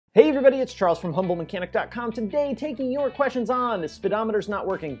Hey everybody, it's Charles from HumbleMechanic.com. Today, taking your questions on the speedometer's not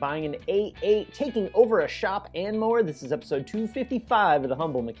working, buying an A8, taking over a shop, and more. This is episode 255 of the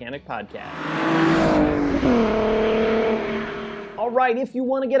Humble Mechanic Podcast. All right, if you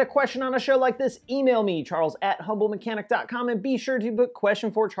want to get a question on a show like this, email me, charles@HumbleMechanic.com, and be sure to put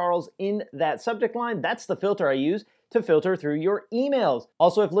question for Charles in that subject line. That's the filter I use to filter through your emails.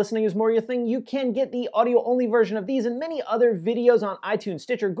 Also, if listening is more your thing, you can get the audio-only version of these and many other videos on iTunes,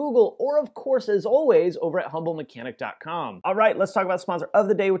 Stitcher, Google, or of course, as always, over at HumbleMechanic.com. All right, let's talk about the sponsor of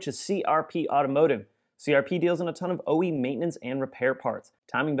the day, which is CRP Automotive. CRP deals in a ton of OE maintenance and repair parts,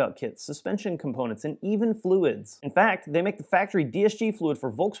 timing belt kits, suspension components, and even fluids. In fact, they make the factory DSG fluid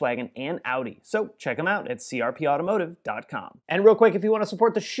for Volkswagen and Audi. So check them out at crpautomotive.com. And real quick, if you want to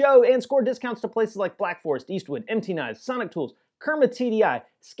support the show and score discounts to places like Black Forest, Eastwood, MT Knives, Sonic Tools, Kermit TDI,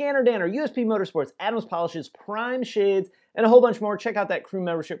 Scanner Danner, USP Motorsports, Adams Polishes, Prime Shades, and a whole bunch more, check out that crew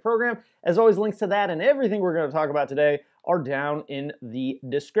membership program. As always, links to that and everything we're going to talk about today are down in the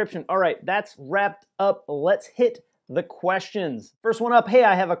description. All right, that's wrapped up. Let's hit the questions. First one up, hey,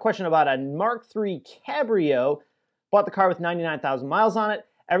 I have a question about a Mark III Cabrio. Bought the car with 99,000 miles on it.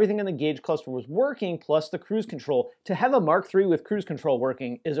 Everything in the gauge cluster was working, plus the cruise control. To have a Mark III with cruise control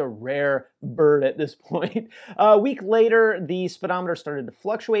working is a rare bird at this point. A week later, the speedometer started to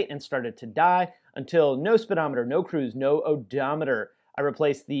fluctuate and started to die until no speedometer, no cruise, no odometer. I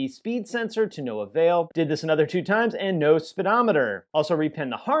replaced the speed sensor to no avail. Did this another 2 times and no speedometer. Also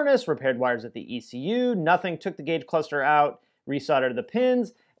repinned the harness, repaired wires at the ECU, nothing, took the gauge cluster out, resoldered the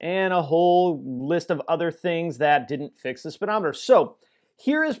pins, and a whole list of other things that didn't fix the speedometer. So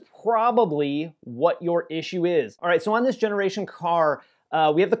here is probably what your issue is. All right, so on this generation car,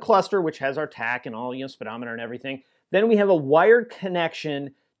 we have the cluster, which has our tach and all, speedometer and everything. Then we have a wired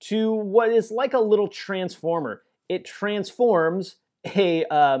connection to what is like a little transformer. It transforms a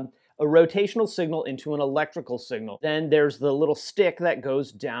rotational signal into an electrical signal. Then there's the little stick that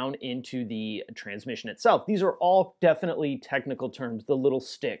goes down into the transmission itself. These are all definitely technical terms, the little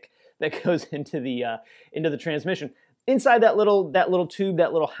stick that goes into the transmission. Inside that little tube,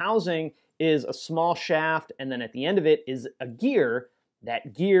 that little housing is a small shaft, and then at the end of it is a gear.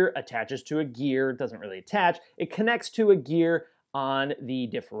 That gear attaches to a gear, doesn't really attach, it connects to a gear on the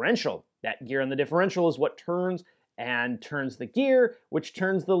differential. That gear on the differential is what turns the gear, which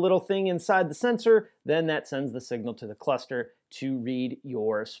turns the little thing inside the sensor, then that sends the signal to the cluster to read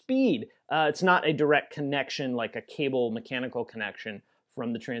your speed. It's not a direct connection like a cable mechanical connection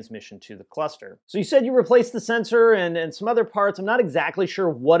from the transmission to the cluster. So you said you replaced the sensor and some other parts. I'm not exactly sure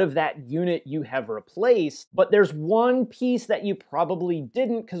what of that unit you have replaced, but there's one piece that you probably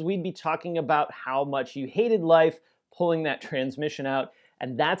didn't, because we'd be talking about how much you hated life pulling that transmission out,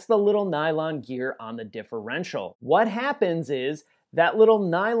 and that's the little nylon gear on the differential. What happens is that little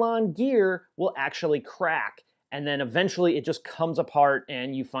nylon gear will actually crack, and then eventually it just comes apart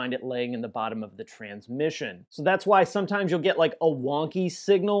and you find it laying in the bottom of the transmission. So that's why sometimes you'll get like a wonky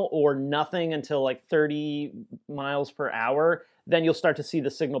signal or nothing until like 30 miles per hour. Then you'll start to see the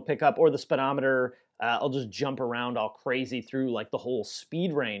signal pick up, or the speedometer will just jump around all crazy through like the whole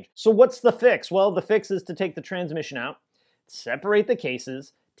speed range. So what's the fix? Well, the fix is to take the transmission out, separate the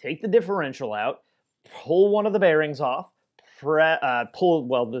cases, take the differential out, pull one of the bearings off,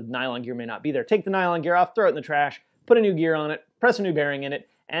 well, the nylon gear may not be there. Take the nylon gear off, throw it in the trash, put a new gear on it, press a new bearing in it,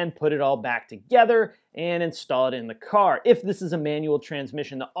 and put it all back together and install it in the car. If this is a manual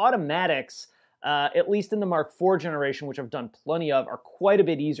transmission, the automatics, at least in the Mark IV generation, which I've done plenty of, are quite a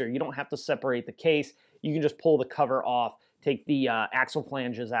bit easier. You don't have to separate the case. You can just pull the cover off, take the axle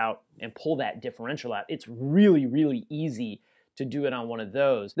flanges out, and pull that differential out. It's really, really easy to do it on one of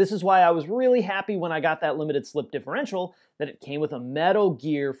those. This is why I was really happy when I got that limited slip differential, that it came with a metal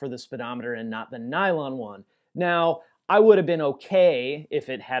gear for the speedometer and not the nylon one. Now, I would have been okay if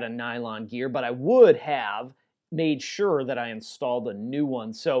it had a nylon gear, but I would have made sure that I installed a new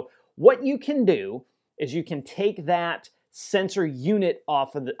one. So what you can do is you can take that sensor unit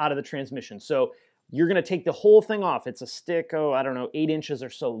out of the transmission. So you're gonna take the whole thing off. It's a stick, 8 inches or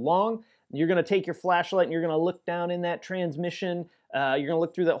so long. You're gonna take your flashlight and you're gonna look down in that transmission. You're gonna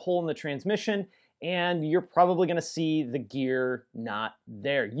look through that hole in the transmission, and you're probably gonna see the gear not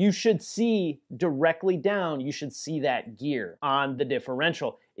there. You should see directly down, you should see that gear on the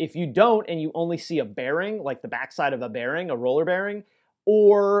differential. If you don't, and you only see a bearing, like the backside of a bearing, a roller bearing,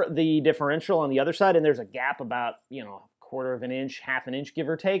 or the differential on the other side, and there's a gap about, a quarter of an inch, half an inch, give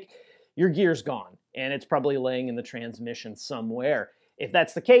or take, your gear's gone, and it's probably laying in the transmission somewhere. If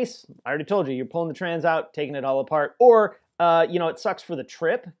that's the case, I already told you, you're pulling the trans out, taking it all apart, or You know, it sucks for the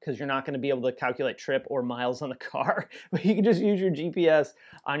trip because you're not going to be able to calculate trip or miles on the car, but you can just use your GPS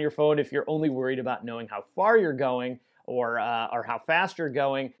on your phone if you're only worried about knowing how far you're going or how fast you're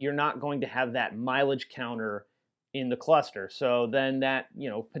going. You're not going to have that mileage counter in the cluster. So then that, you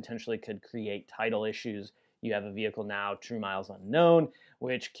know, potentially could create title issues. You have a vehicle now, true miles unknown,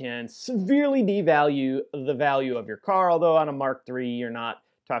 which can severely devalue the value of your car, although on a Mark III, you're not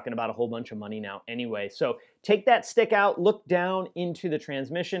talking about a whole bunch of money now anyway. So take that stick out, look down into the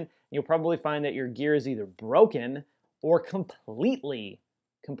transmission, and you'll probably find that your gear is either broken or completely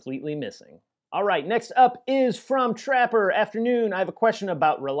missing. All right, next up is from Trapper. Afternoon, I have a question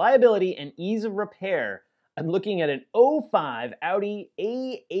about reliability and ease of repair. I'm looking at an '05 Audi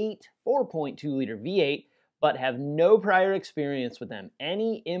A8 4.2-liter V8, but have no prior experience with them.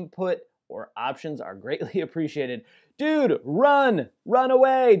 Any input or options are greatly appreciated. Dude, run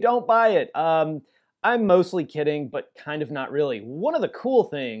away, don't buy it. I'm mostly kidding, but kind of not really. One of the cool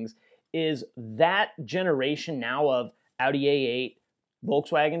things is that generation now of Audi A8,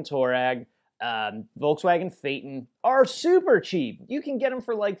 Volkswagen Touareg, Volkswagen Phaeton are super cheap. You can get them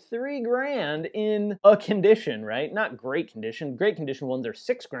for like $3 grand in a condition, right? Not great condition. Great condition ones are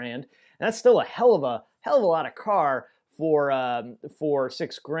 $6 grand. And that's still a hell of a lot of car for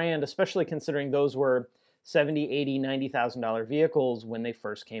 $6 grand, especially considering those were $70,000, $80,000, $90,000 vehicles when they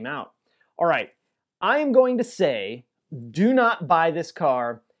first came out. All right, I am going to say, do not buy this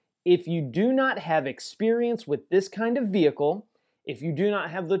car if you do not have experience with this kind of vehicle, if you do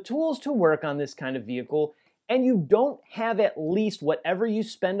not have the tools to work on this kind of vehicle, and you don't have at least whatever you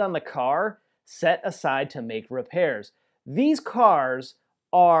spend on the car set aside to make repairs. These cars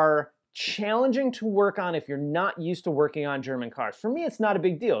are challenging to work on if you're not used to working on German cars. For me, it's not a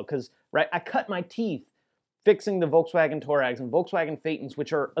big deal because, right, I cut my teeth fixing the Volkswagen Touaregs and Volkswagen Phaetons,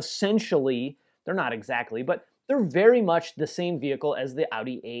 which are essentially, they're not exactly, but they're very much the same vehicle as the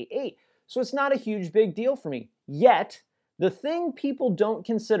Audi A8. So it's not a huge big deal for me. Yet, the thing people don't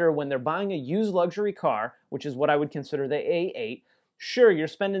consider when they're buying a used luxury car, which is what I would consider the A8, sure, you're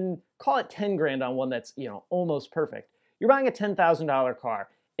spending, call it 10 grand on one that's, you know, almost perfect. You're buying a $10,000 car.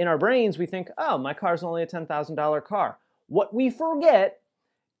 In our brains, we think, oh, my car's only a $10,000 car. What we forget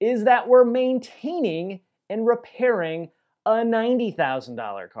is that we're maintaining and repairing a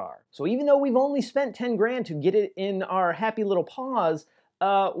 $90,000 car. So even though we've only spent 10 grand to get it in our happy little paws,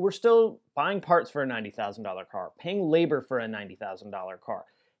 we're still buying parts for a $90,000 car, paying labor for a $90,000 car,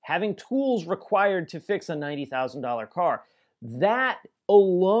 having tools required to fix a $90,000 car. That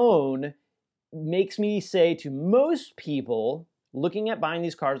alone makes me say to most people looking at buying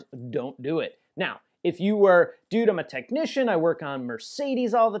these cars, don't do it. Now, if you were, dude, I'm a technician, I work on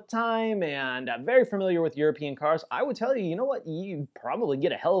Mercedes all the time, and I'm very familiar with European cars, I would tell you, you know what, you probably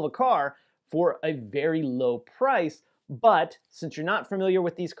get a hell of a car for a very low price. But since you're not familiar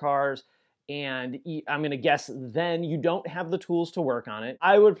with these cars, and I'm going to guess then you don't have the tools to work on it,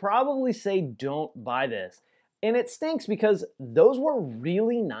 I would probably say don't buy this. And it stinks because those were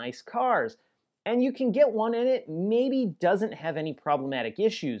really nice cars. And you can get one and it maybe doesn't have any problematic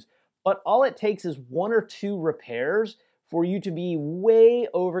issues. But all it takes is 1 or 2 repairs for you to be way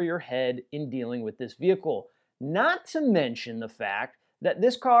over your head in dealing with this vehicle. Not to mention the fact that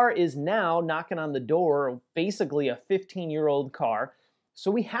this car is now knocking on the door of basically a 15-year-old car, so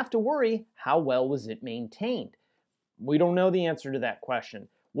we have to worry, how well was it maintained? We don't know the answer to that question.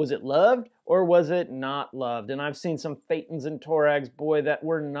 Was it loved or was it not loved? And I've seen some Phaetons and Touaregs, boy, that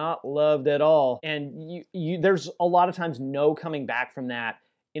were not loved at all. And there's a lot of times no coming back from that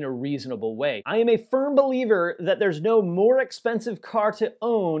in a reasonable way. I am a firm believer that there's no more expensive car to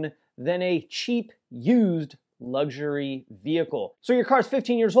own than a cheap, used luxury vehicle. So your car's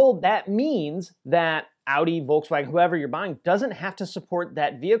 15 years old, that means that Audi, Volkswagen, whoever you're buying doesn't have to support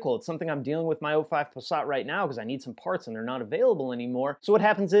that vehicle. It's something I'm dealing with my '05 Passat right now because I need some parts and they're not available anymore. So what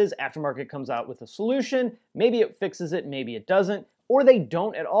happens is aftermarket comes out with a solution. Maybe it fixes it, maybe it doesn't, or they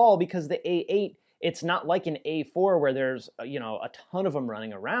don't at all because the A8, it's not like an A4 where there's, you know, a ton of them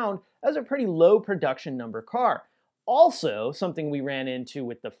running around. That's a pretty low production number car. Also, something we ran into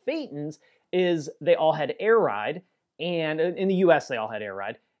with the Phaetons is they all had air ride, and in the US they all had air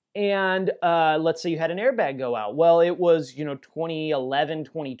ride. And let's say you had an airbag go out. Well, it was, you know, 2011,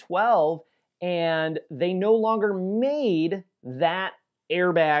 2012, and they no longer made that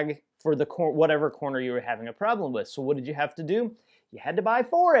airbag for the whatever corner you were having a problem with. So what did you have to do? You had to buy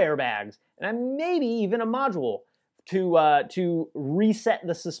 4 airbags and maybe even a module to reset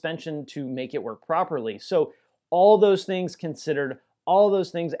the suspension to make it work properly. So all those things considered, all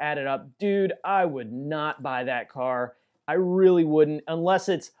those things added up, dude, I would not buy that car. I really wouldn't, unless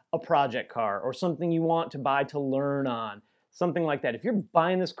it's a project car or something you want to buy to learn on. something like that. If you're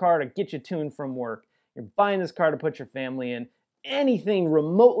buying this car to get you to and from work, you're buying this car to put your family in, anything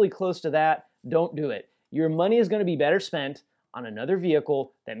remotely close to that, don't do it. Your money is going to be better spent on another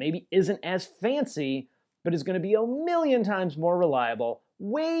vehicle that maybe isn't as fancy, but is going to be a million times more reliable,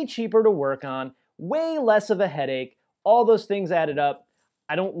 way cheaper to work on, way less of a headache. All those things added up.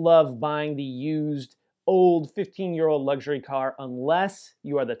 I don't love buying the used, old 15-year-old luxury car unless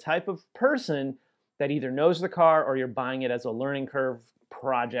you are the type of person that either knows the car or you're buying it as a learning curve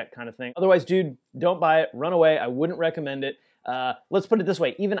project kind of thing. Otherwise, dude, don't buy it. Run away. I wouldn't recommend it. Let's put it this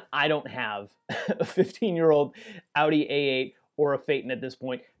way. Even I don't have a 15-year-old Audi A8 or a Phaeton at this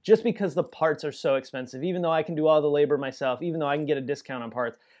point, just because the parts are so expensive. Even though I can do all the labor myself, even though I can get a discount on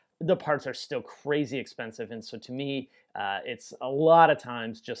parts, the parts are still crazy expensive. And so to me, it's a lot of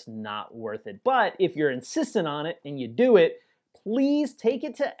times just not worth it. But if you're insistent on it and you do it, please take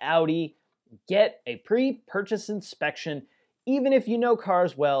it to Audi, get a pre-purchase inspection. Even if you know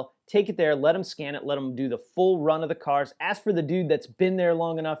cars well, take it there, let them scan it, let them do the full run of the cars. Ask for the dude that's been there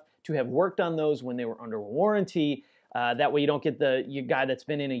long enough to have worked on those when they were under warranty. That way you don't get the guy that's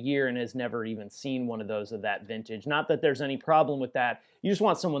been in a year and has never even seen one of those of that vintage. Not that there's any problem with that. You just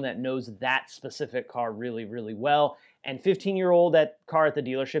want someone that knows that specific car really, really well. And 15-year-old car at the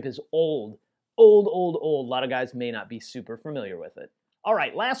dealership is old. Old. A lot of guys may not be super familiar with it. All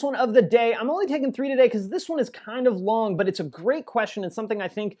right, last one of the day. I'm only taking 3 today because this one is kind of long, but it's a great question and something I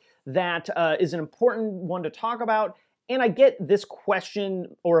think that is an important one to talk about. And I get this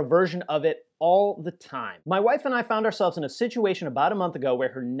question or a version of it all the time. My wife and I found ourselves in a situation about a month ago where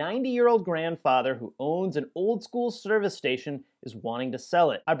her 90-year-old grandfather, who owns an old school service station, is wanting to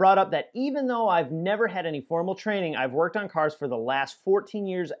sell it. I brought up that even though I've never had any formal training, I've worked on cars for the last 14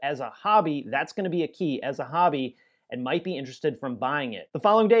 years as a hobby. That's going to be a key, as a hobby, and might be interested from buying it. The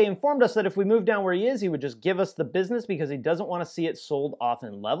following day, he informed us that if we moved down where he is, he would just give us the business because he doesn't want to see it sold off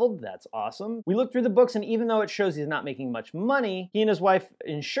and leveled. That's awesome. We looked through the books, and even though it shows he's not making much money, he and his wife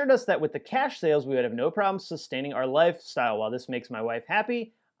assured us that with the cash sales, we would have no problem sustaining our lifestyle. While this makes my wife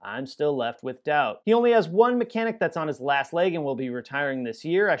happy, I'm still left with doubt. He only has one mechanic that's on his last leg and will be retiring this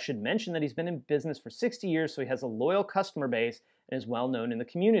year. I should mention that he's been in business for 60 years, so he has a loyal customer base and is well known in the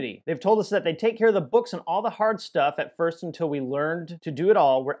community. They've told us that they take care of the books and all the hard stuff at first until we learned to do it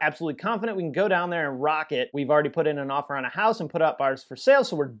all. We're absolutely confident we can go down there and rock it. We've already put in an offer on a house and put up ours for sale,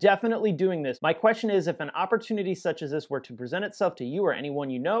 so we're definitely doing this. My question is, if an opportunity such as this were to present itself to you or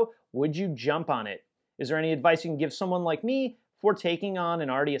anyone you know, would you jump on it? Is there any advice you can give someone like me for taking on an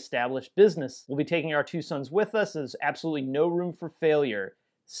already established business? We'll be taking our 2 sons with us. There's absolutely no room for failure.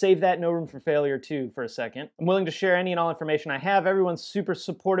 Save that no room for failure too for a second. I'm willing to share any and all information I have. Everyone's super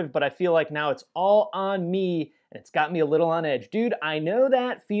supportive, but I feel like now it's all on me and it's got me a little on edge. Dude, I know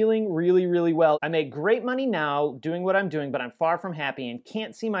that feeling really, really well. I make great money now doing what I'm doing, but I'm far from happy and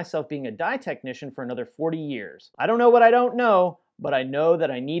can't see myself being a dye technician for another 40 years. I don't know what I don't know, but I know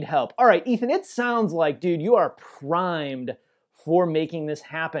that I need help. All right, Ethan, it sounds like, dude, you are primed for making this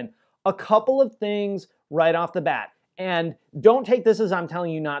happen. A couple of things right off the bat. And don't take this as I'm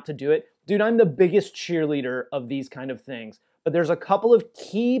telling you not to do it. Dude, I'm the biggest cheerleader of these kind of things. But there's a couple of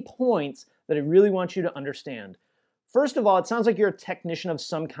key points that I really want you to understand. First of all, it sounds like you're a technician of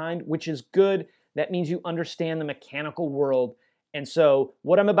some kind, which is good. That means you understand the mechanical world. And so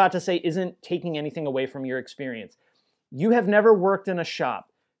what I'm about to say isn't taking anything away from your experience. You have never worked in a shop.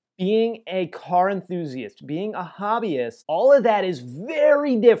 Being a car enthusiast, being a hobbyist, all of that is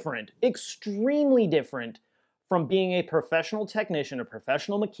very different, extremely different from being a professional technician, a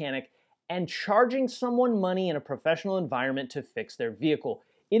professional mechanic, and charging someone money in a professional environment to fix their vehicle.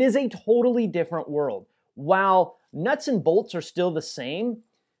 It is a totally different world. While nuts and bolts are still the same,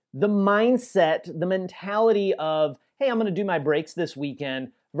 the mindset, the mentality of, hey, I'm gonna do my brakes this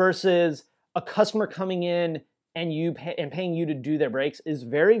weekend versus a customer coming in and paying you to do their brakes is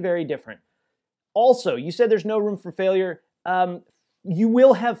very, very different. Also, you said there's no room for failure. You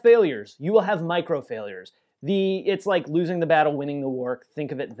will have failures. You will have micro failures. It's like losing the battle, winning the war.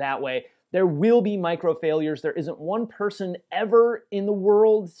 Think of it that way. There will be micro failures. There isn't one person ever in the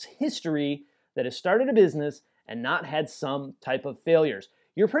world's history that has started a business and not had some type of failures.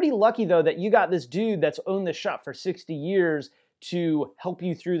 You're pretty lucky, though, that you got this dude that's owned this shop for 60 years to help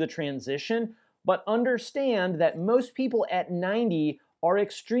you through the transition. But understand that most people at 90 are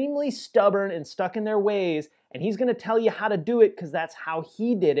extremely stubborn and stuck in their ways, and he's going to tell you how to do it because that's how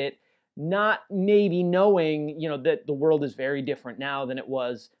he did it. Not maybe knowing, that the world is very different now than it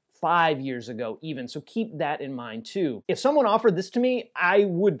was 5 years ago even. So keep that in mind too. If someone offered this to me, I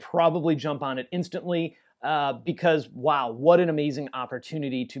would probably jump on it instantly. because wow, what an amazing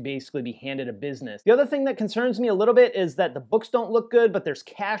opportunity to basically be handed a business. The other thing that concerns me a little bit is that the books don't look good, but there's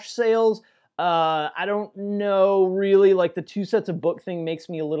cash sales. I don't know really, like the 2 sets of book thing makes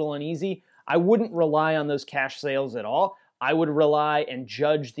me a little uneasy. I wouldn't rely on those cash sales at all. I would rely and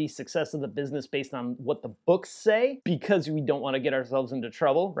judge the success of the business based on what the books say, because we don't want to get ourselves into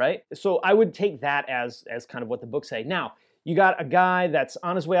trouble, right? So I would take that as kind of what the books say. Now, you got a guy that's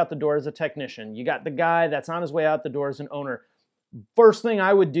on his way out the door as a technician. You got the guy that's on his way out the door as an owner. First thing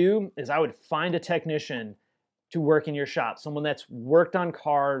I would do is I would find a technician to work in your shop, someone that's worked on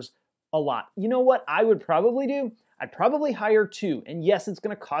cars a lot. You know what I would probably do? I'd probably hire 2. And yes, it's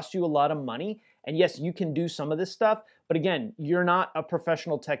going to cost you a lot of money. And yes, you can do some of this stuff. But again, you're not a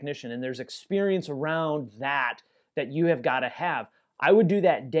professional technician, and there's experience around that you have got to have. I would do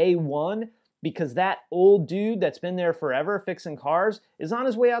that day one, because that old dude that's been there forever fixing cars is on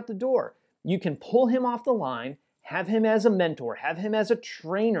his way out the door. You can pull him off the line, have him as a mentor, have him as a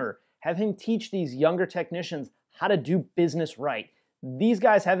trainer, have him teach these younger technicians how to do business right. These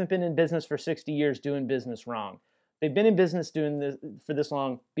guys haven't been in business for 60 years doing business wrong. They've been in business doing this for this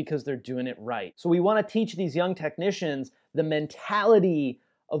long because they're doing it right. So we want to teach these young technicians the mentality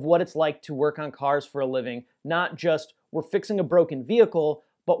of what it's like to work on cars for a living, not just we're fixing a broken vehicle,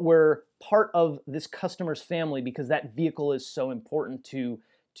 but we're part of this customer's family because that vehicle is so important to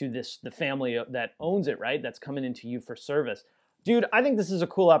the family that owns it, right? That's coming into you for service. Dude, I think this is a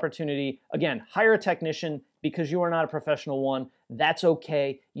cool opportunity. Again, hire a technician because you are not a professional one. That's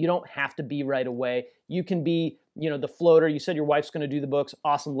okay. You don't have to be right away. You can be, the floater. You said your wife's going to do the books.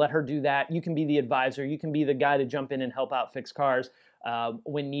 Awesome. Let her do that. You can be the advisor. You can be the guy to jump in and help out fix cars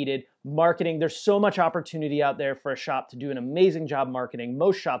when needed. Marketing. There's so much opportunity out there for a shop to do an amazing job marketing.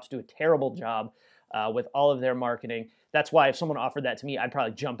 Most shops do a terrible job with all of their marketing. That's why if someone offered that to me, I'd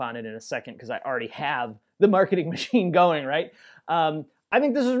probably jump on it in a second because I already have the marketing machine going, right? I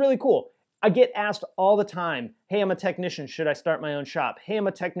think this is really cool. I get asked all the time, hey, I'm a technician, should I start my own shop? Hey, I'm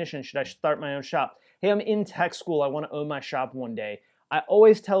a technician, should I start my own shop? Hey, I'm in tech school, I want to own my shop one day. I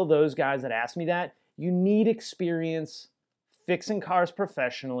always tell those guys that ask me that, you need experience fixing cars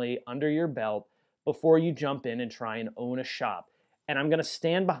professionally under your belt before you jump in and try and own a shop. And I'm going to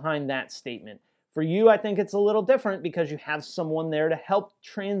stand behind that statement. For you, I think it's a little different because you have someone there to help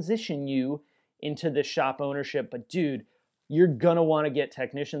transition you into this shop ownership. But dude, you're gonna want to get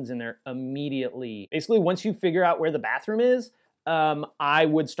technicians in there immediately. Basically, once you figure out where the bathroom is, I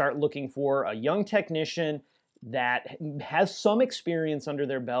would start looking for a young technician that has some experience under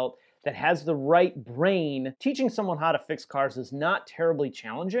their belt, that has the right brain. Teaching someone how to fix cars is not terribly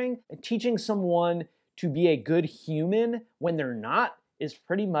challenging. And teaching someone to be a good human when they're not is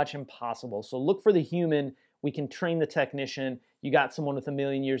pretty much impossible. So look for the human. We can train the technician. You got someone with a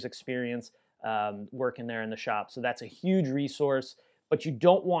million years experience working there in the shop. So that's a huge resource, but you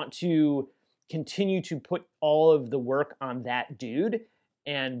don't want to continue to put all of the work on that dude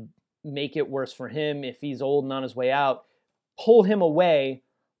and make it worse for him if he's old and on his way out. Pull him away,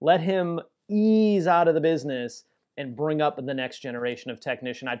 let him ease out of the business and bring up the next generation of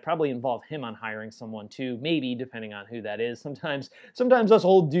technician. I'd probably involve him on hiring someone too, maybe depending on who that is. Sometimes us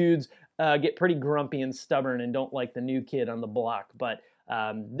old dudes get pretty grumpy and stubborn and don't like the new kid on the block, but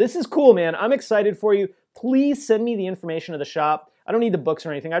this is cool, man. I'm excited for you. Please send me the information of the shop. I don't need the books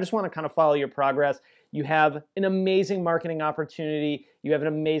or anything. I just want to kind of follow your progress. You have an amazing marketing opportunity. You have an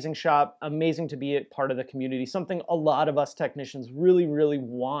amazing shop, amazing to be a part of the community, something a lot of us technicians really, really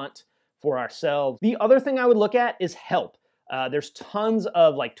want for ourselves. The other thing I would look at is help. There's tons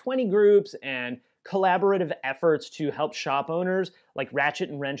of like 20 groups and collaborative efforts to help shop owners, like Ratchet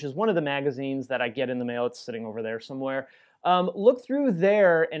and Wrench is one of the magazines that I get in the mail. It's sitting over there somewhere. Look through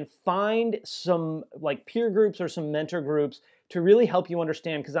there and find some like peer groups or some mentor groups to really help you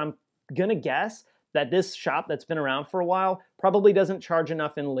understand, because I'm gonna guess that this shop that's been around for a while probably doesn't charge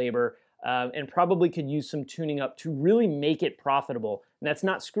enough in labor and probably could use some tuning up to really make it profitable. And that's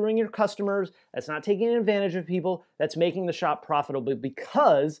not screwing your customers, that's not taking advantage of people, that's making the shop profitable,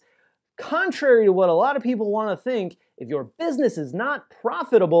 because contrary to what a lot of people want to think, if your business is not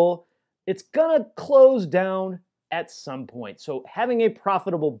profitable, it's gonna close down at some point. So having a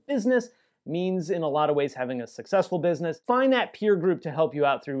profitable business means in a lot of ways having a successful business. Find that peer group to help you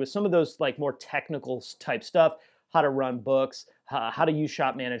out through with some of those like more technical type stuff, how to run books, how to use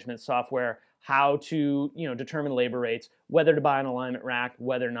shop management software, how to determine labor rates, whether to buy an alignment rack,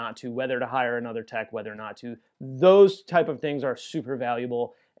 whether not to, whether to hire another tech, whether not to. Those type of things are super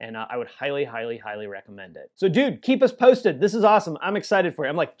valuable and I would highly, highly, highly recommend it. So dude, keep us posted. This is awesome. I'm excited for you.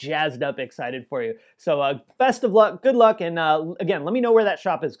 I'm like jazzed up excited for you. So best of luck, good luck, and again, let me know where that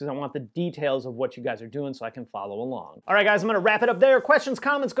shop is because I want the details of what you guys are doing so I can follow along. All right, guys, I'm gonna wrap it up there. Questions,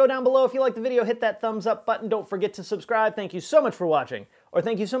 comments, go down below. If you like the video, hit that thumbs up button. Don't forget to subscribe. Thank you so much for watching, or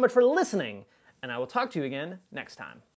thank you so much for listening, and I will talk to you again next time.